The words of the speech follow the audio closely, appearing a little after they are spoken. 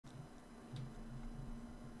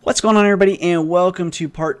What's going on, everybody, and welcome to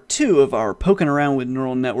part 2 of our Poking Around with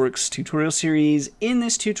Neural Networks tutorial series. In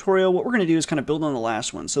this tutorial, what we're going to do is kind of build on the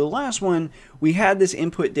last one. So the last one, we had this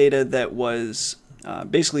input data that was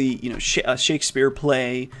basically, a Shakespeare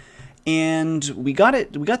play, and we got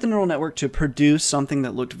the neural network to produce something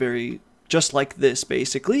that looked very just like this,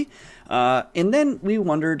 basically. And then we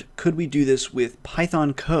wondered, could we do this with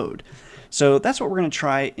Python code? So that's what we're going to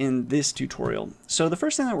try in this tutorial. So the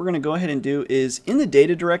first thing that we're going to go ahead and do is in the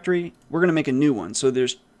data directory, we're going to make a new one. So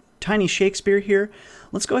there's tiny Shakespeare here.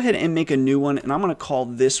 Let's go ahead and make a new one, and I'm going to call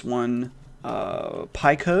this one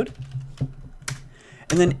PyCode.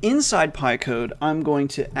 And then inside PyCode, I'm going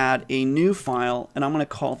to add a new file, and I'm going to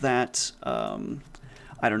call that, I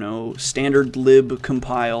don't know, standard lib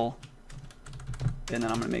compile. And then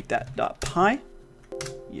I'm going to make that .py.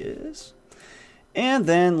 Yes. And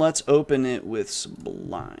then let's open it with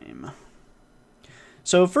Sublime.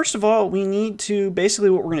 So first of all, we need to, basically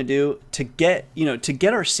what we're going to do to get, to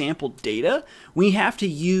get our sample data, we have to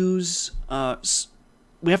use,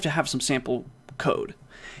 we have to have some sample code.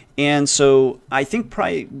 And so I think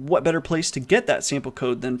probably what better place to get that sample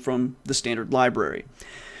code than from the standard library.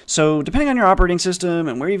 So depending on your operating system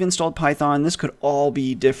and where you've installed Python, this could all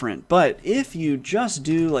be different. But if you just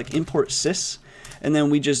do like import sys, and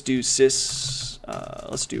then we just do sys,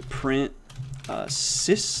 let's do print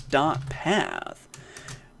sys.path.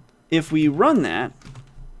 If we run that,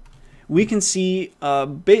 we can see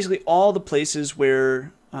basically all the places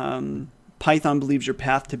where Python believes your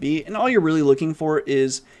path to be, and all you're really looking for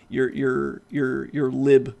is your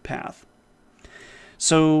lib path.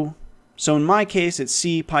 So in my case, it's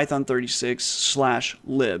C Python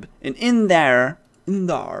 36/lib, and in there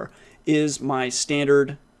is my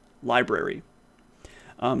standard library.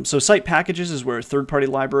 So site packages is where third-party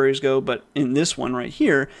libraries go, but in this one right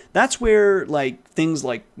here, that's where like things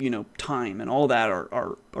like time and all that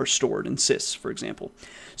are stored in sys, for example.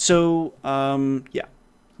 So yeah,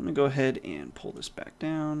 I'm gonna go ahead and pull this back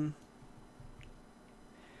down.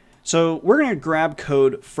 So we're gonna grab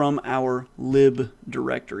code from our lib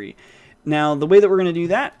directory. Now the way that we're gonna do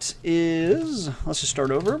that is, let's just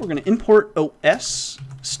start over. We're gonna import OS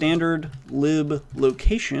standard lib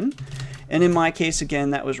location. And in my case,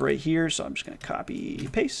 again, that was right here, so I'm just going to copy,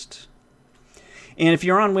 paste. And if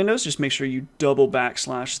you're on Windows, just make sure you double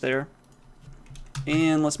backslash there.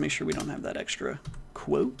 And let's make sure we don't have that extra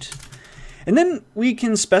quote. And then we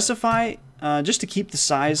can specify, just to keep the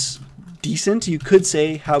size decent, you could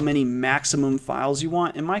say how many maximum files you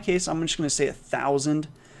want. In my case, I'm just going to say 1,000.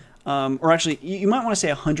 Or actually, you might want to say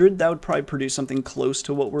 100. That would probably produce something close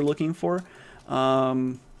to what we're looking for.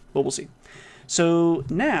 But we'll see. So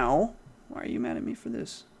now, why are you mad at me for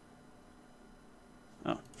this?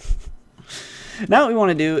 Oh. Now what we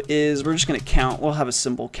want to do is we're just going to count. We'll have a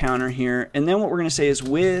simple counter here. And then what we're going to say is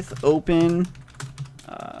with open,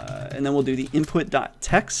 and then we'll do the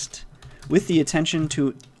input.text with the intention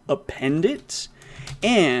to append it,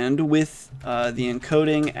 and with the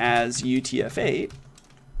encoding as UTF-8.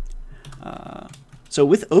 So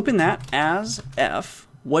with open that as F,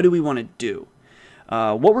 what do we want to do?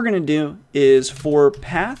 What we're going to do is for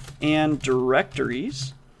path and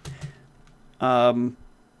directories,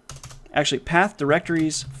 actually path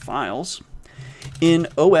directories files in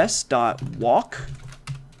os.walk,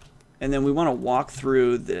 and then we want to walk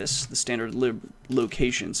through the standard lib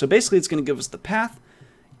location. So basically it's going to give us the path,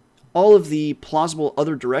 all of the plausible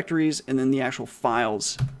other directories, and then the actual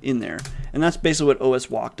files in there. And that's basically what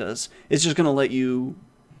os.walk does. It's just going to let you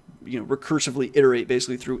recursively iterate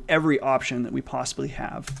basically through every option that we possibly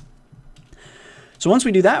have. So once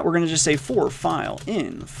we do that, we're going to just say for file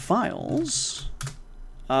in files,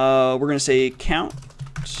 we're going to say count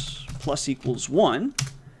plus equals 1,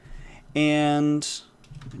 and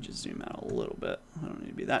let me just zoom out a little bit. I don't need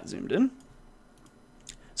to be that zoomed in.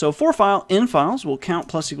 So for file in files, we'll count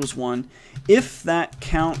plus equals 1. If that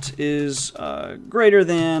count is greater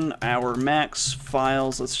than our max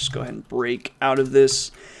files, let's just go ahead and break out of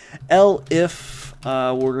this. If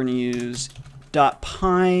we're going to use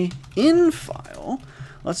 .py in file,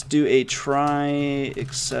 let's do a try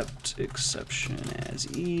except exception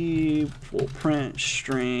as e, we'll print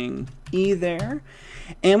string e there.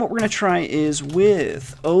 And what we're going to try is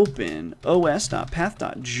with open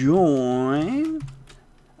os.path.join.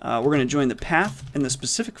 We're going to join the path and the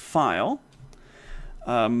specific file.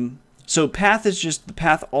 So path is just the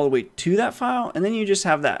path all the way to that file, and then you just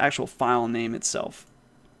have that actual file name itself.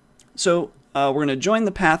 So we're going to join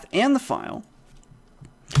the path and the file,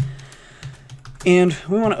 and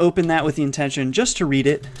we want to open that with the intention just to read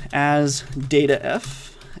it as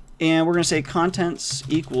data_f, and we're going to say contents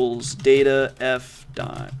equals data_f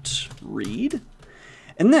dot read,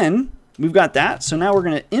 And then we've got that. So now we're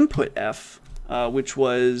going to input f, which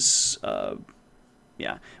was,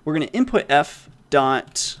 yeah, we're going to input f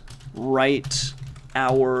dot write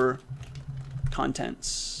our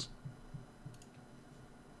contents.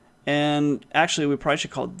 And actually, we probably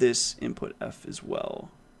should call this input f as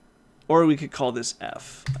well. Or we could call this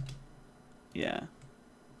f. Yeah.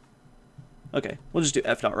 Okay, we'll just do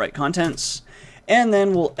f.write contents. And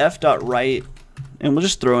then we'll f.write, and we'll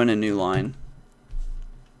just throw in a new line.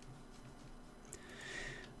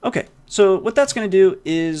 Okay, so what that's going to do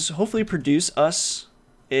is hopefully produce us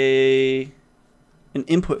an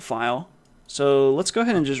input file. So let's go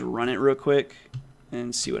ahead and just run it real quick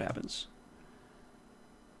and see what happens.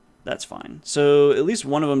 That's fine. So at least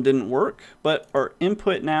one of them didn't work, but our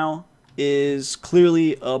input now is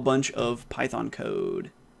clearly a bunch of Python code.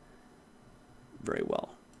 Very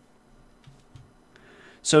well.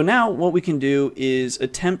 So now what we can do is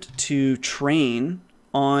attempt to train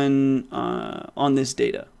on this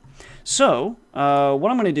data. So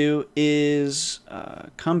what I'm going to do is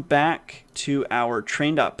come back to our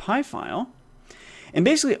train.py file. And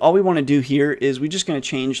basically all we want to do here is we're just going to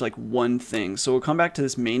change like one thing. So we'll come back to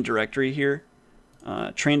this main directory here,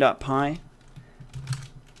 train.py.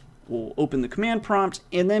 We'll open the command prompt,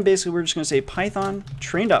 and then basically we're just going to say Python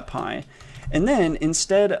train.py. And then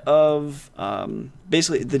instead of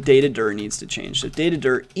basically the data dir needs to change. So data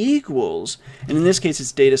dir equals, and in this case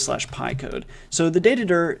it's data/py code. So the data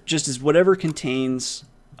dir just is whatever contains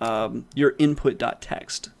your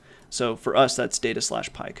input.txt. So for us that's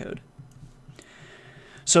data/py code.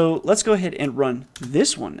 So let's go ahead and run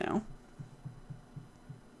this one now.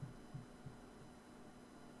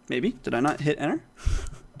 Maybe, did I not hit enter?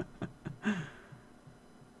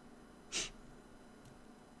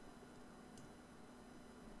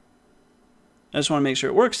 I just want to make sure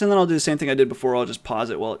it works, and then I'll do the same thing I did before. I'll just pause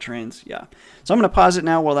it while it trains. Yeah. So I'm going to pause it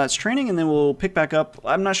now while that's training, and then we'll pick back up.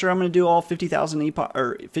 I'm not sure I'm going to do all 50,000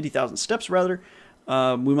 or 50,000 steps rather.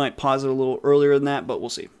 We might pause it a little earlier than that, but we'll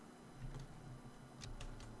see.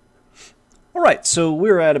 All right, so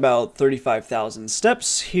we're at about 35,000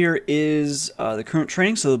 steps. Here is the current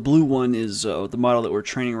training. So the blue one is the model that we're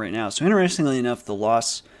training right now. So interestingly enough, the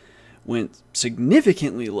loss went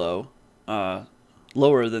significantly low.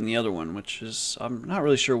 Lower than the other one, which is, I'm not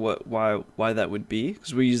really sure why that would be,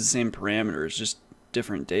 because we use the same parameters, just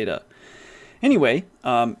different data. Anyway,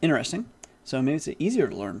 interesting. So maybe it's an easier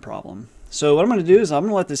to learn problem. So what I'm going to do is I'm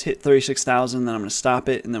going to let this hit 36,000, then I'm going to stop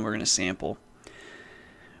it, and then we're going to sample.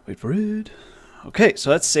 Wait for it. Okay,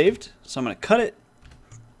 so that's saved. So I'm going to cut it.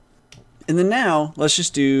 And then now let's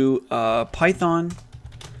just do Python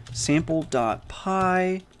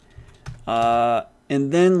sample.py.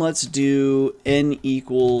 And then let's do n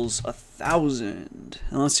equals 1,000.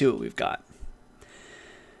 And let's see what we've got.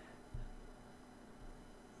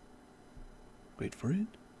 Wait for it.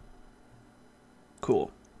 Cool.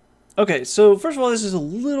 Okay, so first of all, this is a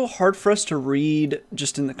little hard for us to read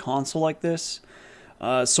just in the console like this.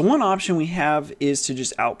 So one option we have is to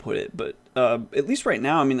just output it. But at least right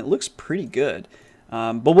now, I mean, it looks pretty good.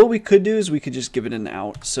 But what we could do is we could just give it an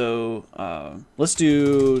out. So let's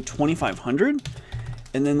do 2,500.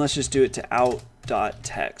 And then let's just do it to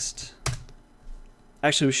out.text.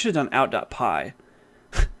 Actually, we should have done out.py. I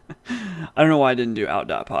don't know why I didn't do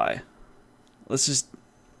out.py. Let's just,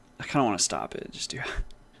 I kind of want to stop it. Just do,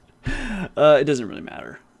 it doesn't really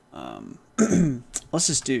matter. Let's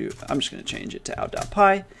just do, I'm just going to change it to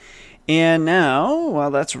out.py. And now,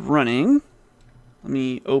 while that's running, let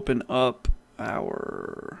me open up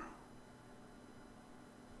our,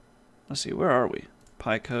 let's see, where are we?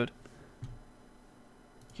 PyCode.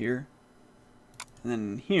 Here, and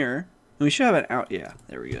then here, and we should have it out. Yeah,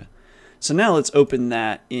 there we go. So now let's open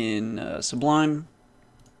that in Sublime,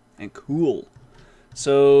 and cool.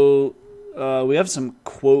 So we have some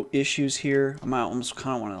quote issues here. I might almost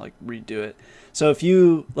kind of want to like redo it. So if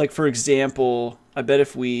you, like for example, I bet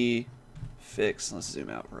if we fix, let's zoom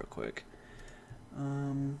out real quick.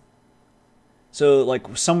 So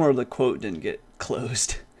like somewhere the quote didn't get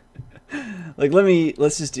closed. Like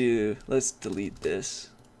let's delete this.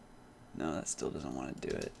 No, that still doesn't want to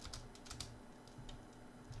do it.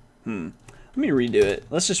 Let me redo it.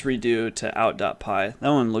 Let's just redo to out.py. That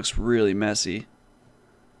one looks really messy.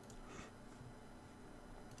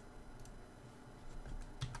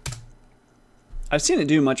 I've seen it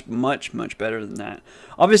do much better than that.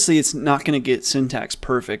 Obviously, it's not going to get syntax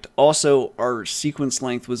perfect. Also, our sequence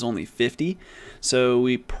length was only 50, so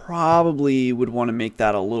we probably would want to make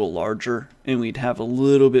that a little larger, and we'd have a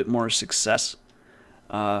little bit more success.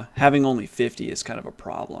 Having only 50 is kind of a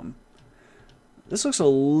problem. This looks a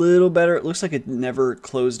little better. It looks like it never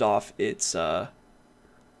closed off its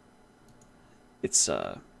it's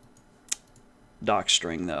doc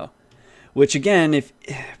string though, which again, if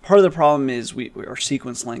part of the problem is our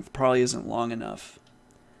sequence length probably isn't long enough.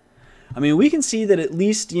 I mean, we can see that at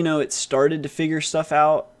least, you know, it started to figure stuff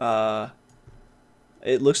out.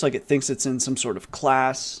 It looks like it thinks it's in some sort of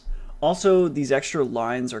class. Also, these extra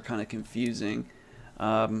lines are kind of confusing.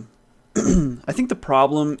 I think the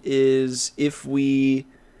problem is if we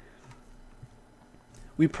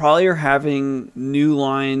probably are having new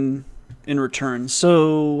line in return.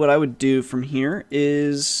 So what I would do from here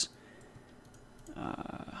is,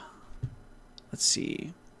 let's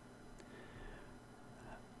see.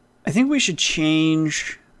 I think we should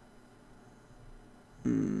change.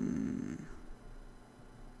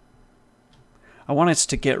 I want us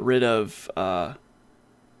to get rid of.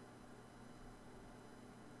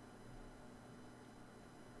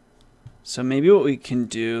 So maybe what we can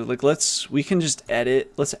do, like we can just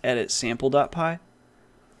edit. Let's edit sample.py.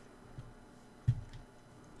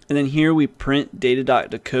 And then here we print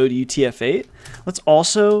data.decode UTF-8.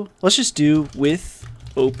 Let's just do with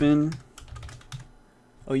open.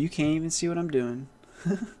 Oh, you can't even see what I'm doing.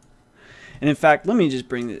 And in fact, let me just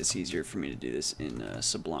bring this. It's easier for me to do this in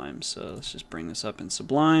Sublime. So let's just bring this up in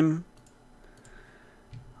Sublime.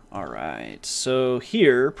 All right. So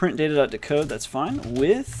here, print data.decode. That's fine.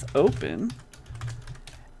 With open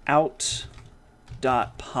out.py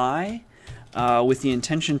with the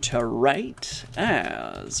intention to write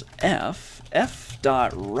as f.write,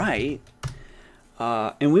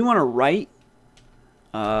 and we want to write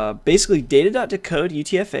basically data.decode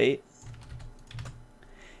UTF-8,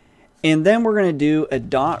 and then we're going to do a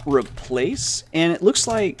dot replace, and it looks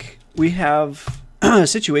like we have a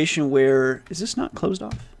situation where, is this not closed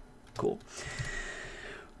off? Cool.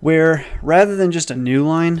 Where rather than just a new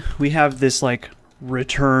line, we have this like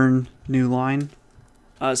return new line.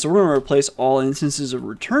 So we're going to replace all instances of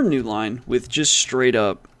return new line with just straight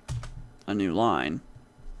up a new line.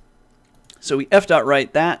 So we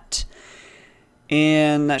f.write that,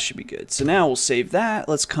 and that should be good. So now we'll save that.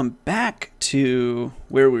 Let's come back to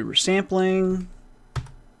where we were sampling.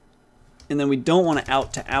 And then we don't want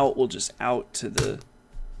to out, we'll just out to the,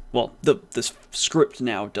 well, the script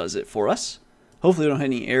now does it for us. Hopefully we don't have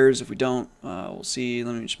any errors. If we don't, we'll see.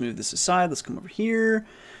 Let me just move this aside. Let's come over here.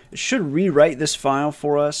 It should rewrite this file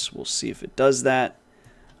for us. We'll see if it does that.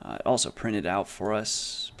 It also printed out for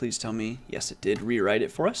us. Please tell me. Yes, it did rewrite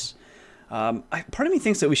it for us. Part of me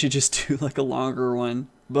thinks that we should just do like a longer one.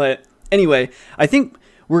 But anyway, I think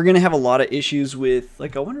we're going to have a lot of issues with,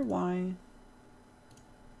 like, I wonder why.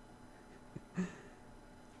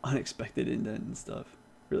 Unexpected indent and stuff.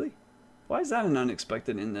 Really? Why is that an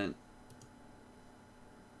unexpected indent?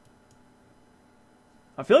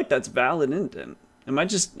 I feel like that's valid indent.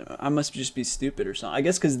 I must just be stupid or something. I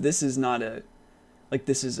guess because this is not a, like,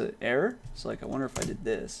 this is an error. So like, I wonder if I did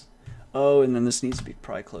this. Oh, and then this needs to be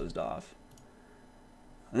probably closed off.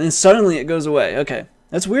 And then suddenly it goes away. Okay.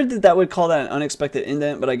 That's weird that that would call that an unexpected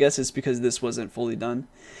indent, but I guess it's because this wasn't fully done.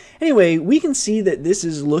 Anyway, we can see that this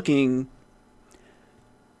is looking,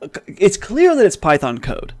 it's clear that it's Python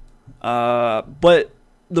code. But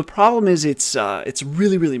the problem is it's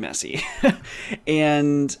really, really messy.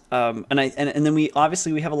 and then we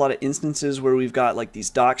obviously have a lot of instances where we've got like these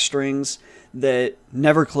doc strings that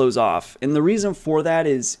never close off. And the reason for that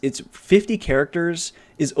is it's 50 characters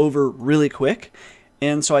is over really quick.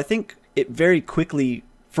 And so I think it very quickly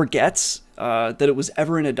forgets that it was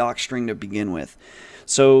ever in a doc string to begin with.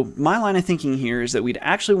 So my line of thinking here is that we'd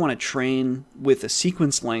actually want to train with a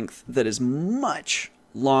sequence length that is much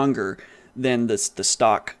longer than the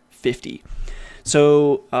stock 50.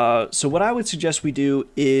 So what I would suggest we do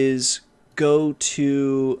is go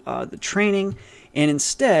to the training and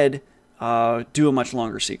instead do a much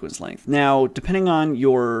longer sequence length. Now, depending on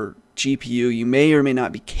your GPU, you may or may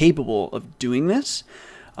not be capable of doing this,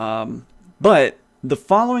 but the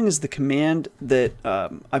following is the command that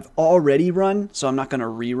I've already run, so I'm not going to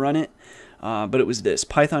rerun it, but it was this,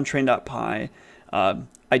 python train.py.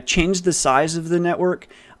 I changed the size of the network.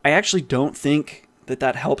 I actually don't think that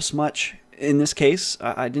that helps much in this case.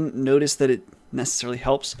 I didn't notice that it necessarily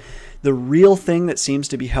helps. The real thing that seems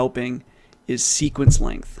to be helping is sequence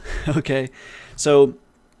length. Okay, so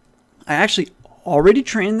I actually already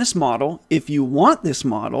trained this model. If you want this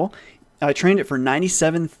model, I trained it for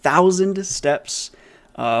 97,000 steps,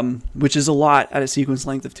 which is a lot at a sequence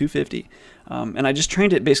length of 250. And I just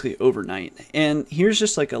trained it basically overnight. And here's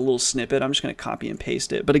just like a little snippet. I'm just going to copy and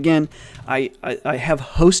paste it. But again, I have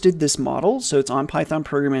hosted this model, so it's on Python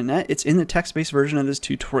Programming.net. It's in the text-based version of this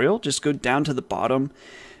tutorial. Just go down to the bottom,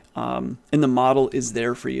 and the model is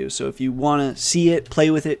there for you. So if you want to see it,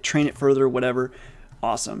 play with it, train it further, whatever,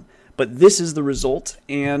 awesome. but this is the result,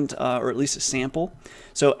 and or at least a sample.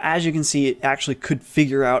 So as you can see, it actually could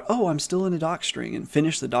figure out, oh, I'm still in a doc string, and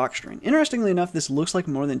finish the doc string. Interestingly enough, this looks like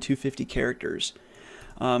more than 250 characters.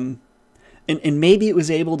 And maybe it was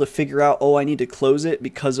able to figure out, oh, I need to close it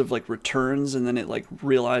because of like returns, and then it like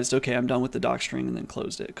realized, okay, I'm done with the doc string, and then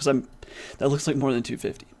closed it, because that looks like more than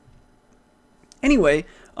 250. Anyway,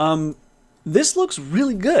 this looks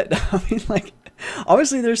really good. I mean, like,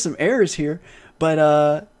 obviously there's some errors here,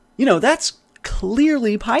 but you know, that's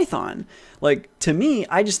clearly Python. Like, to me,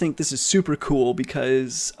 I just think this is super cool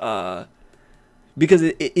because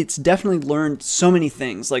it's definitely learned so many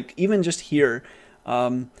things. Like, even just here,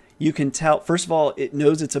 you can tell, first of all, it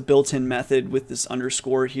knows it's a built-in method with this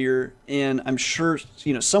underscore here, and I'm sure,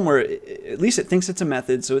 you know, somewhere, at least it thinks it's a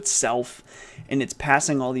method, so it's self, and it's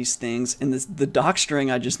passing all these things. And the doc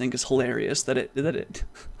string, I just think, is hilarious that it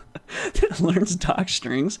it learns doc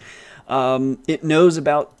strings. It knows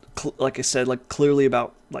about, like I said, like clearly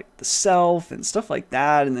about like the self and stuff like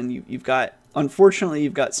that, and then you've got, unfortunately,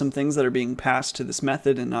 you've got some things that are being passed to this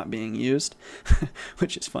method and not being used,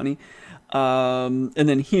 which is funny. And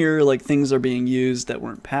then here, like, things are being used that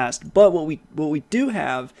weren't passed. But what we do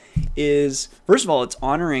have is, first of all, it's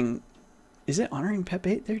honoring. Is it honoring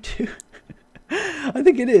pep8 there too? I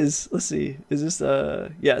think it is. Let's see. Is this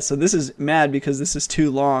yeah, so this is mad because this is too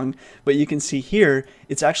long, but you can see here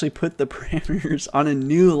it's actually put the parameters on a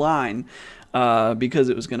new line because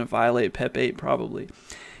it was going to violate pep8 probably.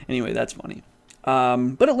 Anyway, that's funny.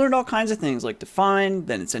 But it learned all kinds of things like define,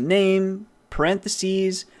 then it's a name,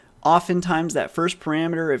 parentheses. Oftentimes that first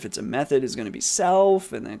parameter, if it's a method, is going to be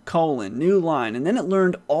self, and then colon, new line. And then it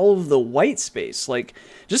learned all of the white space. Like,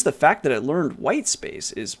 just the fact that it learned white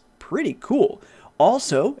space is pretty cool.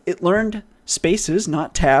 Also, it learned spaces,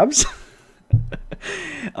 not tabs.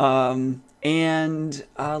 And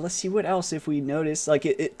let's see what else. If we notice, like,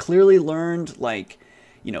 it clearly learned, like,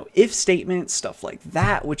 you know, if statements, stuff like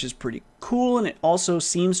that, which is pretty cool. And it also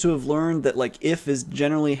seems to have learned that, like, if is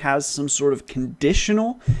generally has some sort of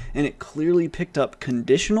conditional, and it clearly picked up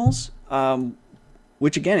conditionals,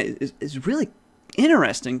 which again is really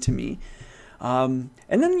interesting to me. And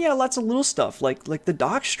then, yeah, lots of little stuff like the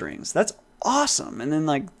doc strings. That's awesome. And then,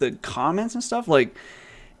 like, the comments and stuff. Like,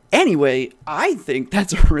 anyway, I think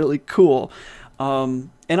that's really cool.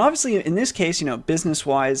 And obviously, in this case, you know,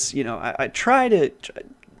 business-wise, you know, I try to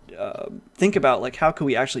think about, like, how could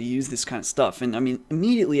we actually use this kind of stuff? And I mean,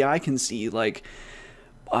 immediately I can see, like,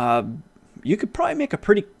 you could probably make a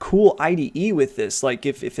pretty cool IDE with this. Like,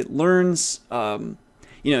 if it learns,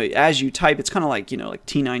 you know, as you type, it's kind of like, you know, like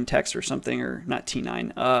T9 text or something, or not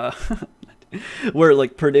T9, where,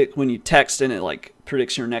 like, predict when you text and it, like,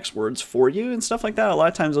 predicts your next words for you and stuff like that. A lot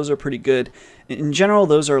of times those are pretty good. In general,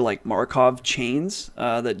 those are like Markov chains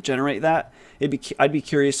that generate that. I'd be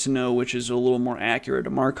curious to know which is a little more accurate, a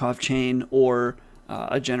Markov chain or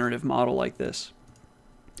a generative model like this.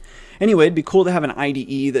 Anyway, it'd be cool to have an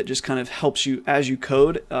IDE that just kind of helps you as you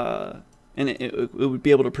code, and it would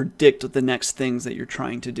be able to predict the next things that you're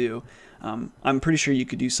trying to do. I'm pretty sure you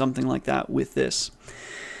could do something like that with this.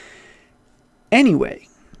 Anyway,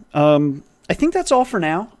 I think that's all for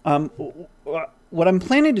now. What I'm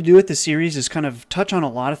planning to do with this series is kind of touch on a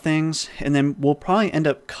lot of things, and then we'll probably end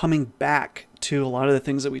up coming back to a lot of the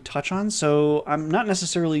things that we touch on. So I'm not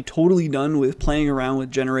necessarily totally done with playing around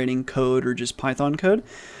with generating code or just Python code.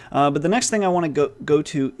 But the next thing I want to go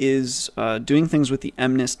to is doing things with the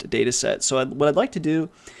MNIST dataset. So what I'd like to do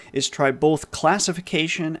is try both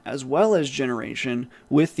classification as well as generation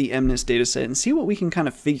with the MNIST dataset and see what we can kind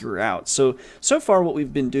of figure out. So far what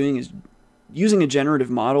we've been doing is using a generative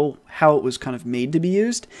model, how it was kind of made to be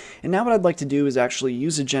used. And now what I'd like to do is actually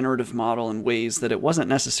use a generative model in ways that it wasn't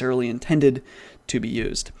necessarily intended to be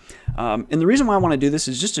used. And the reason why I want to do this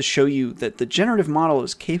is just to show you that the generative model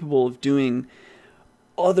is capable of doing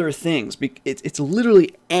other things. It's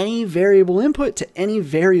literally any variable input to any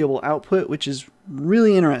variable output, which is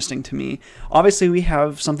really interesting to me. Obviously, we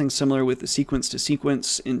have something similar with the sequence to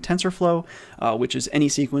sequence in TensorFlow, which is any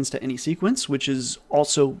sequence to any sequence, which is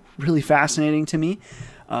also really fascinating to me.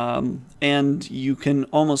 And you can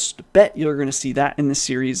almost bet you're going to see that in this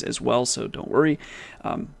series as well, so don't worry.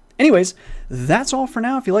 Anyways, that's all for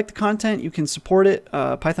now. If you like the content, you can support it,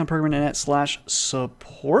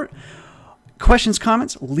 pythonprogramming.net/support. Questions,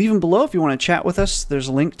 comments, leave them below if you want to chat with us. There's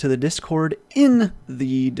a link to the Discord in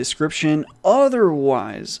the description.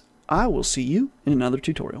 Otherwise, I will see you in another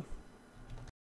tutorial.